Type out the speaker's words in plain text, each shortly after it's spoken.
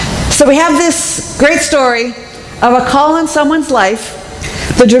So we have this great story of a call on someone's life,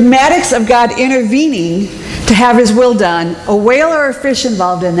 the dramatics of God intervening to have his will done, a whale or a fish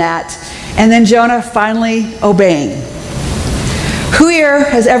involved in that, and then Jonah finally obeying. Who here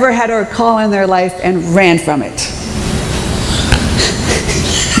has ever had a call in their life and ran from it?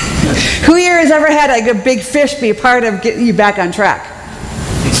 Who here has ever had like a big fish be a part of getting you back on track?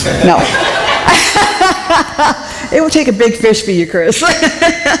 No. It will take a big fish for you, Chris.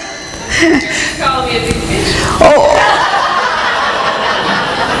 You're calling me a big fish. Oh.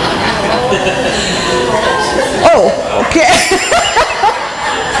 Oh, okay.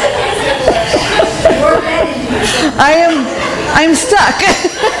 I'm stuck.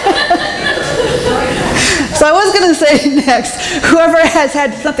 So I was going to say next, whoever has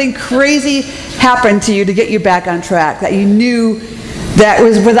had something crazy happen to you to get you back on track, that you knew that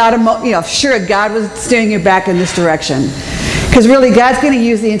was without sure God was steering you back in this direction. Because really, God's going to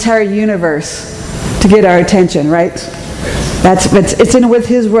use the entire universe to get our attention, right? It's in with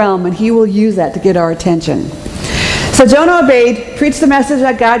his realm, and he will use that to get our attention. So Jonah obeyed, preached the message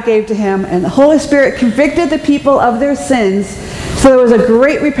that God gave to him, and the Holy Spirit convicted the people of their sins. So there was a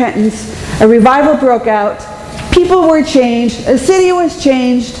great repentance. A revival broke out. People were changed. A city was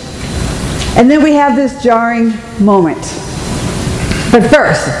changed. And then we have this jarring moment. But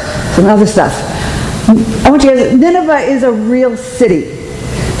first, some other stuff. I want you guys, Nineveh is a real city.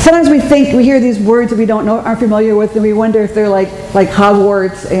 Sometimes we hear these words that we aren't familiar with, and we wonder if they're like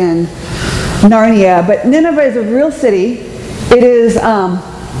Hogwarts and Narnia. But Nineveh is a real city. It is,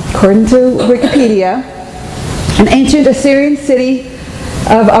 according to Wikipedia, an ancient Assyrian city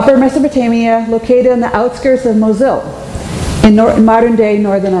of Upper Mesopotamia, located on the outskirts of Mosul in modern-day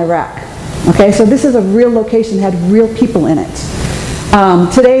northern Iraq. Okay, so this is a real location, had real people in it.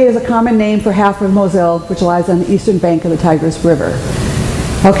 Today is a common name for half of Mosul, which lies on the eastern bank of the Tigris River.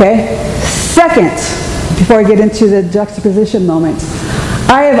 Okay, second, before I get into the juxtaposition moment,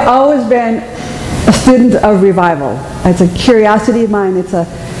 I have always been a student of revival. It's a curiosity of mine. It's a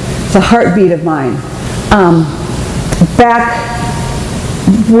heartbeat of mine. Back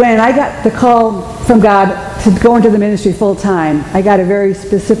when I got the call from God to go into the ministry full time, I got a very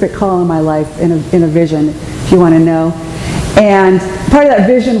specific call in my life in a vision, if you want to know. And part of that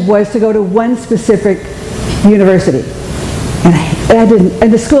vision was to go to one specific university. And I didn't,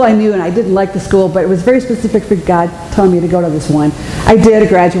 and the school I knew, and I didn't like the school, but it was very specific for God telling me to go to this one. I did,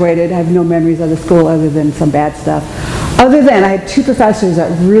 graduated. I have no memories of the school other than some bad stuff. Other than I had two professors that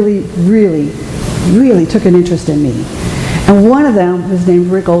really, really, really took an interest in me. And one of them was named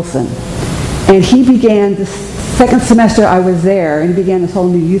Rick Olson. And he began the second semester I was there, and he began this whole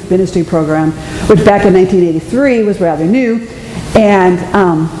new youth ministry program, which back in 1983 was rather new. And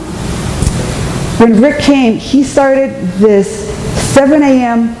when Rick came, he started this 7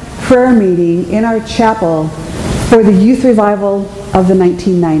 a.m. prayer meeting in our chapel for the youth revival of the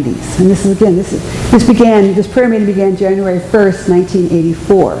 1990s. And this prayer meeting began January 1st,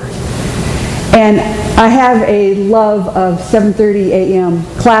 1984. And I have a love of 7:30 a.m.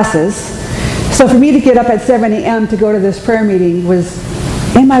 classes. So for me to get up at 7 a.m. to go to this prayer meeting was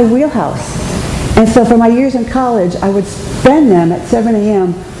in my wheelhouse. And so for my years in college, I would spend them at 7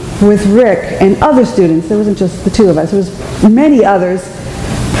 a.m. with Rick and other students. There wasn't just the two of us. There was many others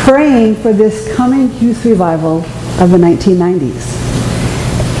praying for this coming youth revival of the 1990s.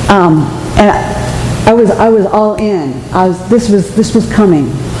 And I was all in. This was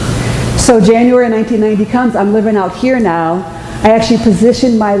coming. So January 1990 comes. I'm living out here now. I actually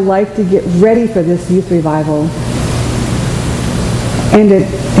positioned my life to get ready for this youth revival. And it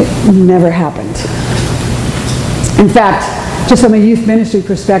never happened. In fact, just from a youth ministry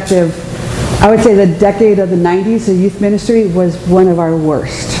perspective, I would say the decade of the 90s, the youth ministry was one of our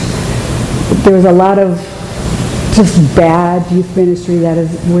worst. There was a lot of just bad youth ministry that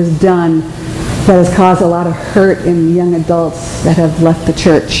was done that has caused a lot of hurt in young adults that have left the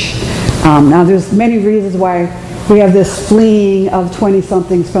church. Now there's many reasons why we have this fleeing of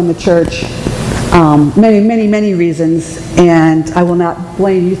 20-somethings from the church. Many reasons, and I will not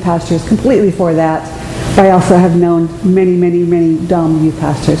blame youth pastors completely for that. But I also have known many dumb youth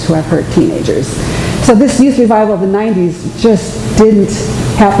pastors who have hurt teenagers. So this youth revival of the 90s just didn't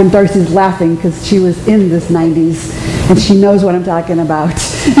happen. Darcy's laughing because she was in this 90s and she knows what I'm talking about.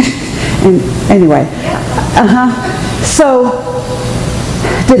 And anyway, so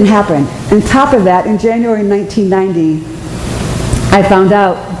it didn't happen. On top of that, in January 1990, I found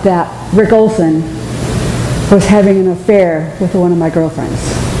out that Rick Olson was having an affair with one of my girlfriends.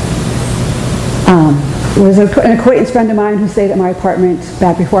 It was an acquaintance friend of mine who stayed at my apartment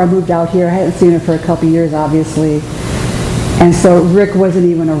back before I moved out here. I hadn't seen her for a couple years, obviously. And so Rick wasn't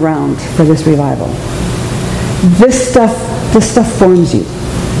even around for this revival. This stuff forms you.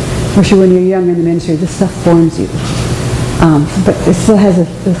 Especially when you're young in the ministry, this stuff forms you. But it still has a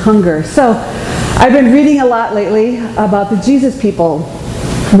hunger. So I've been reading a lot lately about the Jesus People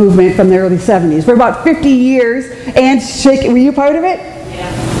movement from the early 70s. We're about 50 years. Anne's shaking. Were you part of it?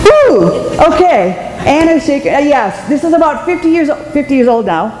 Yeah. Ooh, okay. Anne is shaking. Yes, this is about 50 years old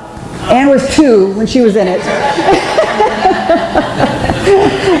now. Anne was 2 when she was in it.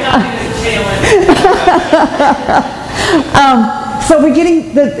 So we're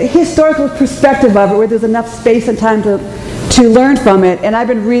getting the historical perspective of it, where there's enough space and time to learn from it. And I've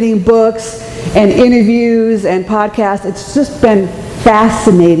been reading books and interviews and podcasts. It's just been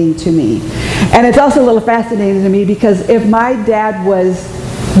fascinating to me. And it's also a little fascinating to me because if my dad was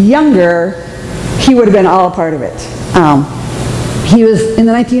younger, he would have been all a part of it. He was, in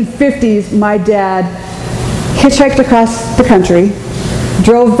the 1950s, my dad hitchhiked across the country,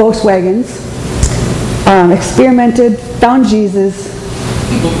 drove Volkswagens, experimented, found Jesus,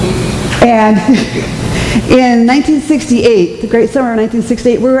 and in 1968, the great summer of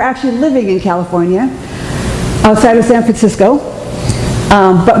 1968, we were actually living in California, outside of San Francisco.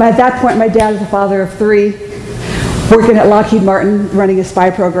 But at that point, my dad was a father of 3, working at Lockheed Martin, running a spy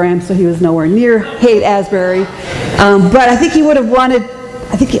program, so he was nowhere near Haight-Ashbury. But I think he would have wanted,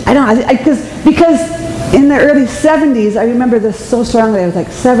 because in the early 70s, I remember this so strongly, I was like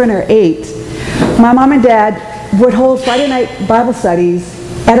 7 or 8, my mom and dad would hold Friday night Bible studies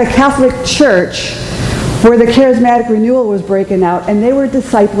at a Catholic church where the charismatic renewal was breaking out, and they were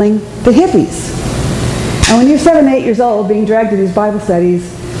discipling the hippies. And when you're 7, 8 years old, being dragged to these Bible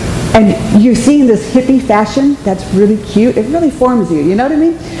studies, and you're seeing this hippie fashion that's really cute, it really forms you, you know what I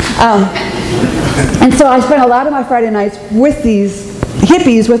mean? And so I spent a lot of my Friday nights with these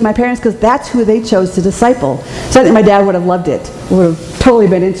hippies with my parents because that's who they chose to disciple. So I think my dad would have loved it, would have totally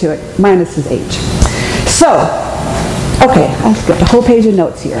been into it, minus his age. So, okay, I've got a whole page of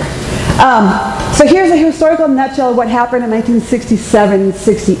notes here. So here's a historical nutshell of what happened in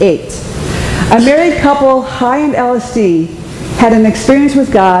 1967-68. A married couple high in LSD had an experience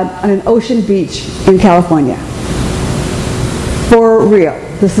with God on an ocean beach in California. For real.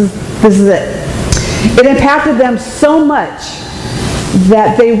 This is it. It impacted them so much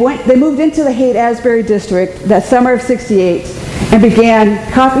that they moved into the Haight-Ashbury district that summer of '68 and began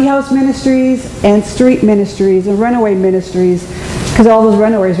coffee house ministries and street ministries and runaway ministries, because all those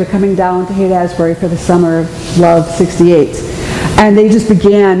runaways were coming down to Haight-Ashbury for the summer of love '68. And they just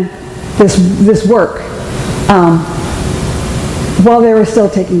began this work while they were still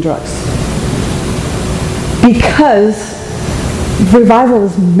taking drugs. Because revival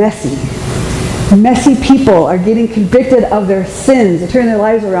is messy. Messy people are getting convicted of their sins. They turn their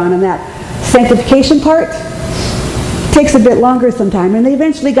lives around, and that sanctification part takes a bit longer sometimes, and they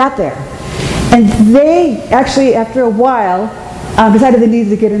eventually got there. And they actually, after a while, decided they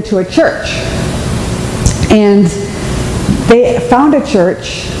needed to get into a church. And they found a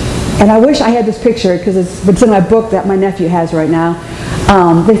church, and I wish I had this picture because it's in my book that my nephew has right now.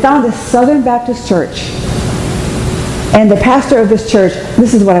 They found this Southern Baptist church. And the pastor of this church,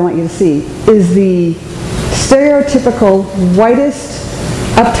 this is what I want you to see, is the stereotypical whitest,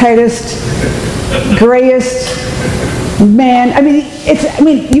 uptightest, grayest man.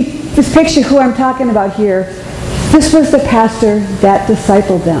 Just picture who I'm talking about here. This was the pastor that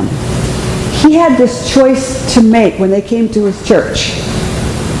discipled them. He had this choice to make when they came to his church,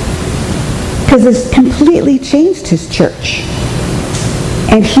 because it's completely changed his church.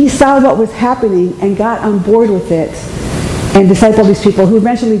 And he saw what was happening and got on board with it and discipled these people who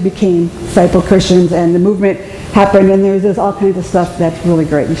eventually became disciple Christians, and the movement happened, and there's all kinds of stuff that's really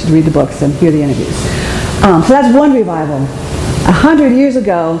great. You should read the books and hear the interviews. So that's one revival. 100 years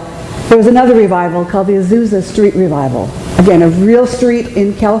ago, there was another revival called the Azusa Street Revival. Again, a real street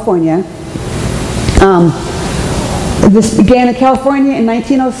in California. This began in California in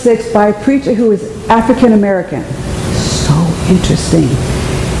 1906 by a preacher who was African American. So interesting.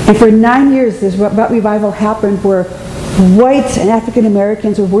 And for 9 years, this revival happened where whites and African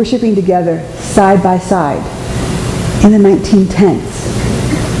Americans were worshiping together side by side in the 1910s.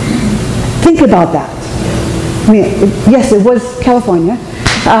 Think about that. I mean, yes, it was California,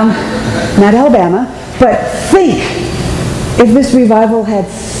 not Alabama, but think if this revival had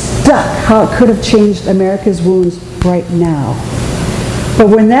stuck, how it could have changed America's wounds right now. But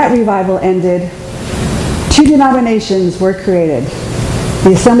when that revival ended, 2 denominations were created.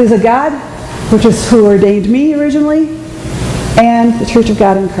 The Assemblies of God, which is who ordained me originally, and the Church of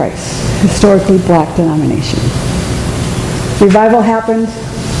God in Christ, historically black denomination. Revival happened,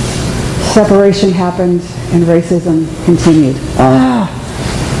 separation happened, and racism continued.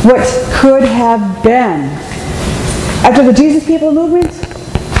 What could have been? After the Jesus People movement,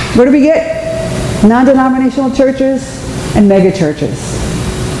 what do we get? Non-denominational churches and mega churches.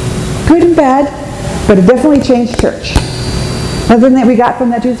 Good and bad, but it definitely changed church. Another thing that we got from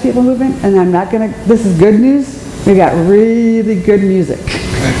that Jesus People movement, and I'm not going to, this is good news, we got really good music.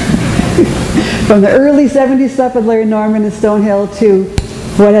 From the early 70s stuff with Larry Norman and Stonehill to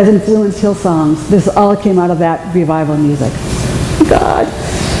what has influenced Hillsongs. This all came out of that revival music. God.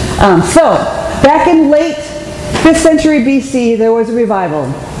 So, back in late 5th century BC, there was a revival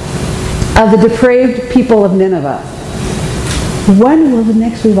of the depraved people of Nineveh. When will the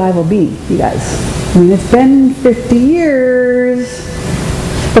next revival be, you guys? I mean, it's been 50 years.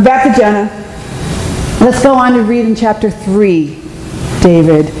 But back to Jonah. Let's go on to read in chapter 3,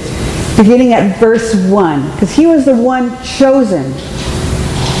 David, beginning at verse 1, because he was the one chosen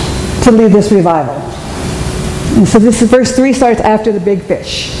to lead this revival. And so this is verse 3 starts after the big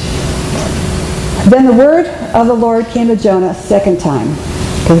fish. Then the word of the Lord came to Jonah a second time,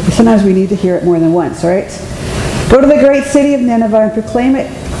 because sometimes we need to hear it more than once, right? Go to the great city of Nineveh and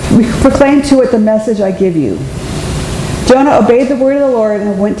proclaim to it the message I give you. Jonah obeyed the word of the Lord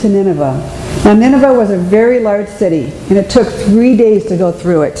and went to Nineveh. Now Nineveh was a very large city, and it took 3 days to go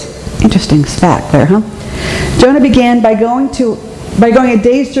through it. Interesting fact there, huh? Jonah began by going a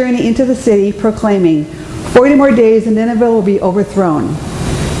day's journey into the city, proclaiming, 40 more days and Nineveh will be overthrown.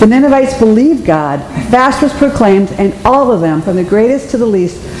 The Ninevites believed God. A fast was proclaimed, and all of them, from the greatest to the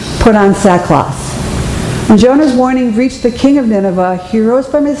least, put on sackcloth. When Jonah's warning reached the king of Nineveh, he rose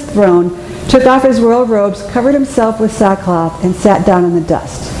from his throne, took off his royal robes, covered himself with sackcloth, and sat down in the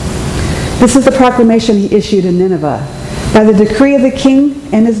dust. This is the proclamation he issued in Nineveh. By the decree of the king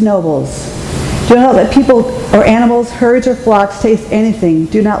and his nobles, do not let people or animals, herds or flocks taste anything.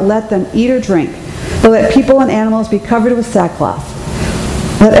 Do not let them eat or drink, but let people and animals be covered with sackcloth.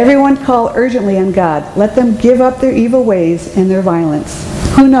 Let everyone call urgently on God. Let them give up their evil ways and their violence.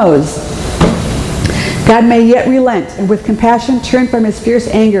 Who knows? God may yet relent and with compassion turn from his fierce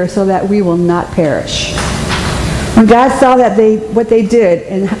anger so that we will not perish. When God saw what they did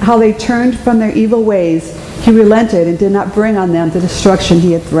and how they turned from their evil ways, he relented and did not bring on them the destruction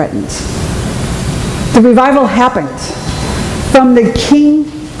he had threatened. The revival happened from the king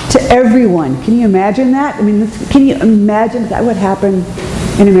to everyone. Can you imagine that? I mean, can you imagine that would happen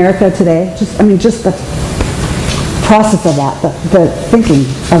in America today? Just the process of that, the thinking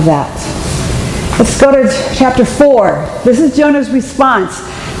of that. Let's go to chapter 4. This is Jonah's response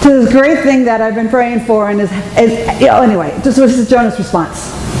to this great thing that I've been praying for. Anyway, this is Jonah's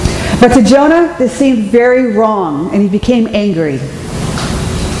response. But to Jonah, this seemed very wrong, and he became angry.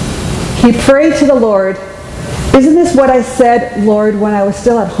 He prayed to the Lord, "Isn't this what I said, Lord, when I was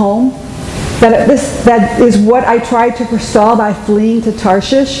still at home? That is what I tried to forestall by fleeing to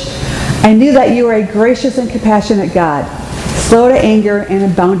Tarshish? I knew that you are a gracious and compassionate God, slow to anger and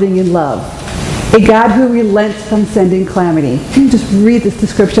abounding in love, a God who relents from sending calamity." Can you just read this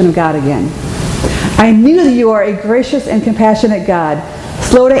description of God again? I knew that you are a gracious and compassionate God,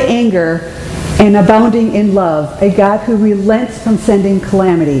 slow to anger and abounding in love, a God who relents from sending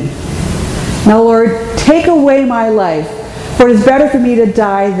calamity. Now, Lord, take away my life, for it is better for me to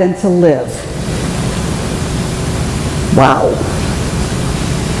die than to live. Wow.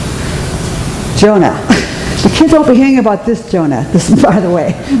 Jonah. The kids won't be hearing about this Jonah, by the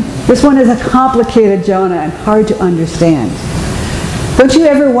way. This one is a complicated Jonah and hard to understand. Don't you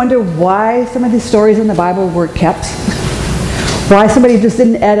ever wonder why some of these stories in the Bible were kept? Why somebody just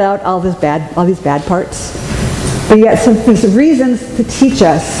didn't edit out all these bad parts? But yet there's reasons to teach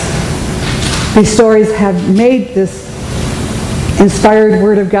us. These stories have made this inspired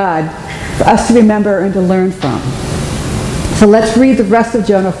Word of God for us to remember and to learn from. So let's read the rest of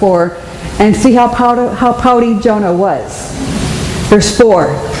Jonah 4 and see how pouty Jonah was. Verse 4.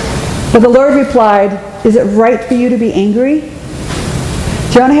 But the Lord replied, "Is it right for you to be angry?"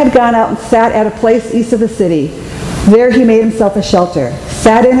 Jonah had gone out and sat at a place east of the city. There he made himself a shelter,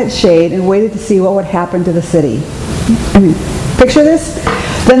 sat in its shade, and waited to see what would happen to the city. Picture this?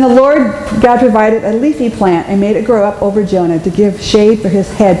 Then the Lord God provided a leafy plant and made it grow up over Jonah to give shade for his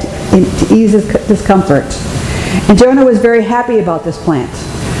head to ease his discomfort. And Jonah was very happy about this plant.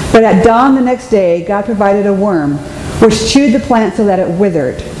 But at dawn the next day, God provided a worm, which chewed the plant so that it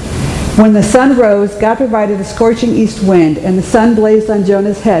withered. When the sun rose, God provided a scorching east wind, and the sun blazed on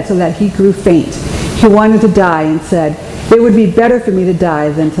Jonah's head so that he grew faint. He wanted to die and said, "It would be better for me to die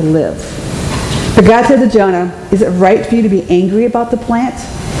than to live." But God said to Jonah, "Is it right for you to be angry about the plant?"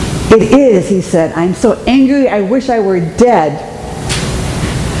 "It is," he said. "I am so angry I wish I were dead."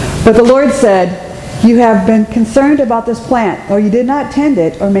 But the Lord said, You have been concerned about this plant, though you did not tend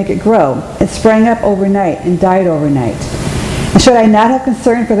it or make it grow. It sprang up overnight and died overnight. And should I not have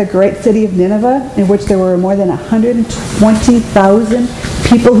concern for the great city of Nineveh, in which there were more than 120,000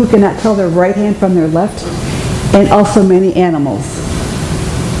 people who could not tell their right hand from their left, and also many animals?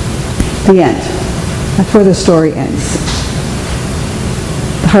 The end. That's where the story ends.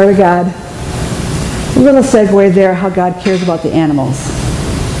 The heart of God. A little segue there, how God cares about the animals.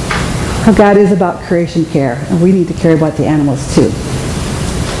 How God is about creation care, and we need to care about the animals too.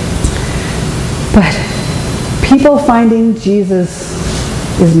 But people finding Jesus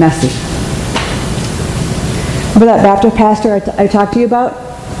is messy. Remember that Baptist pastor I talked to you about?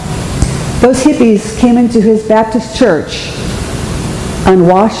 Those hippies came into his Baptist church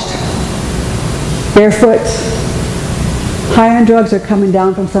unwashed, barefoot, high on drugs or coming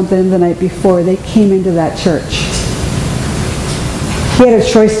down from something the night before. They came into that church. He had a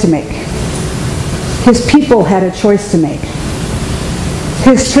choice to make. His people had a choice to make.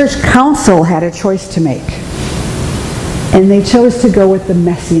 His church council had a choice to make. And they chose to go with the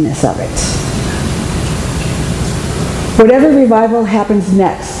messiness of it. Whatever revival happens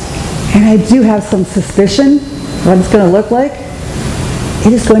next, and I do have some suspicion what it's going to look like,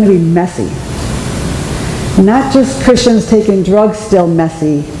 it is going to be messy. Not just Christians taking drugs still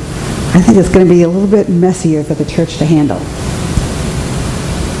messy. I think it's going to be a little bit messier for the church to handle.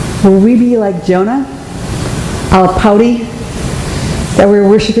 Will we be like Jonah, all pouty, that we're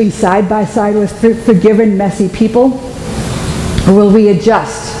worshiping side by side with forgiven, messy people? Or will we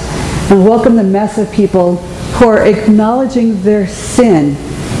adjust and welcome the mess of people who are acknowledging their sin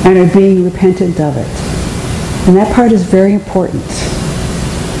and are being repentant of it? And that part is very important,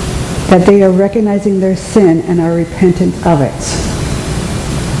 that they are recognizing their sin and are repentant of it.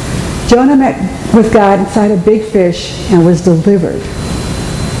 Jonah met with God inside a big fish and was delivered.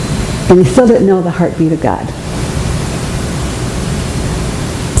 And he still didn't know the heartbeat of God.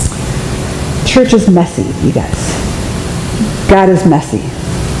 Church is messy, you guys. God is messy.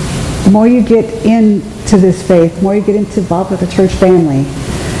 The more you get into this faith, the more you get involved with the church family,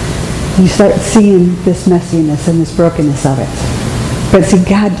 you start seeing this messiness and this brokenness of it. But see,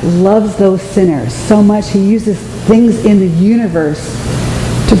 God loves those sinners so much, he uses things in the universe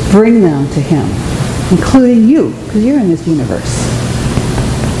to bring them to him, including you, because you're in this universe.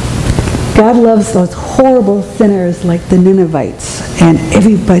 God loves those horrible sinners like the Ninevites and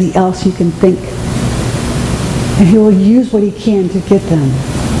everybody else you can think. And he will use what he can to get them.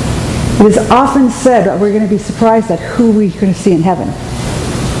 It is often said that we're going to be surprised at who we're going to see in heaven.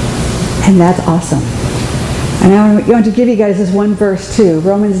 And that's awesome. And I want to give you guys this one verse too.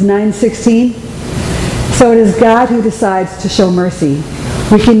 Romans 9:16. So it is God who decides to show mercy.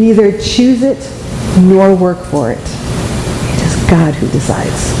 We can neither choose it nor work for it. It is God who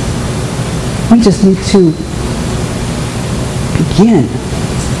decides. We just need to begin.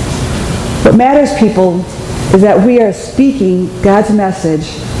 What matters, people, is that we are speaking God's message,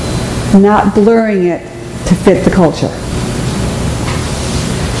 not blurring it to fit the culture.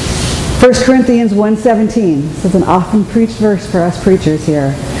 1 Corinthians 1:17. This is an often preached verse for us preachers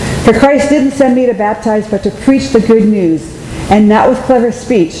here. For Christ didn't send me to baptize, but to preach the good news, and not with clever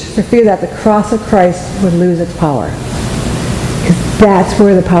speech, for fear that the cross of Christ would lose its power. Because that's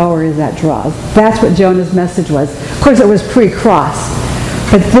where the power is that draws. That's what Jonah's message was. Of course, it was pre-cross,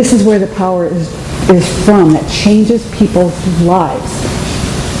 but this is where the power is from, that changes people's lives.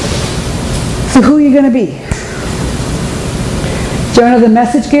 So who are you going to be? Jonah the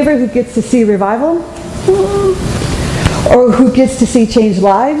message giver who gets to see revival? Or who gets to see changed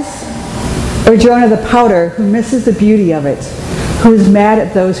lives? Or Jonah the pouter who misses the beauty of it, who is mad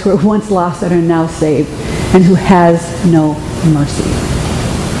at those who were once lost and are now saved, and who has no mercy?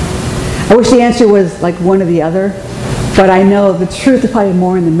 I wish the answer was like one or the other, but I know the truth is probably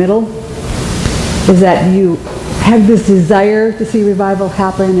more in the middle, is that you have this desire to see revival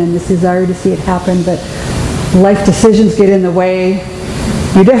happen and this desire to see it happen, but life decisions get in the way.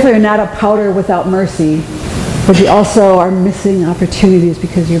 You definitely are not a pouter without mercy, but you also are missing opportunities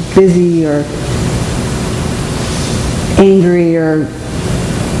because you're busy or angry or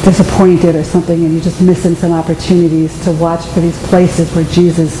disappointed or something, and you're just missing some opportunities to watch for these places where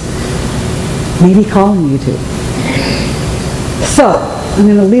Jesus may be calling you to. So, I'm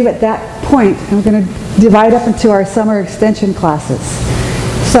going to leave at that point, and we're going to divide up into our summer extension classes.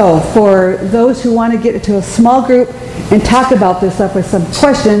 So, for those who want to get into a small group and talk about this stuff with some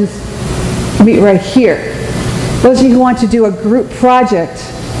questions, meet right here. Those of you who want to do a group project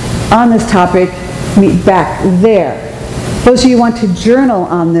on this topic, meet back there. Those of you who want to journal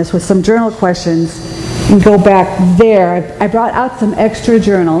on this with some journal questions, and go back there. I brought out some extra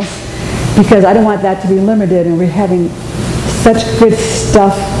journals, because I don't want that to be limited, and we're having such good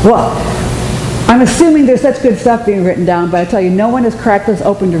stuff. Well, I'm assuming there's such good stuff being written down, but I tell you, no one has cracked this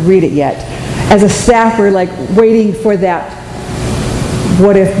open to read it yet. As a staff, we're like waiting for that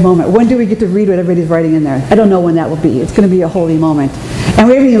what if moment. When do we get to read what everybody's writing in there? I don't know when that will be. It's going to be a holy moment. And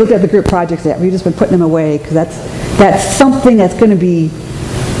we haven't even looked at the group projects yet. We've just been putting them away because that's something that's going to be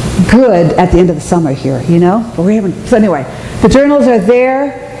good at the end of the summer here, you know? But we haven't. So anyway, the journals are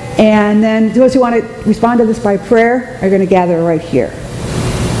there, and then those who want to respond to this by prayer are going to gather right here.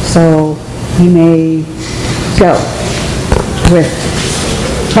 So you may go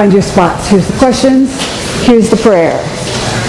find your spots. Here's the questions. Here's the prayer.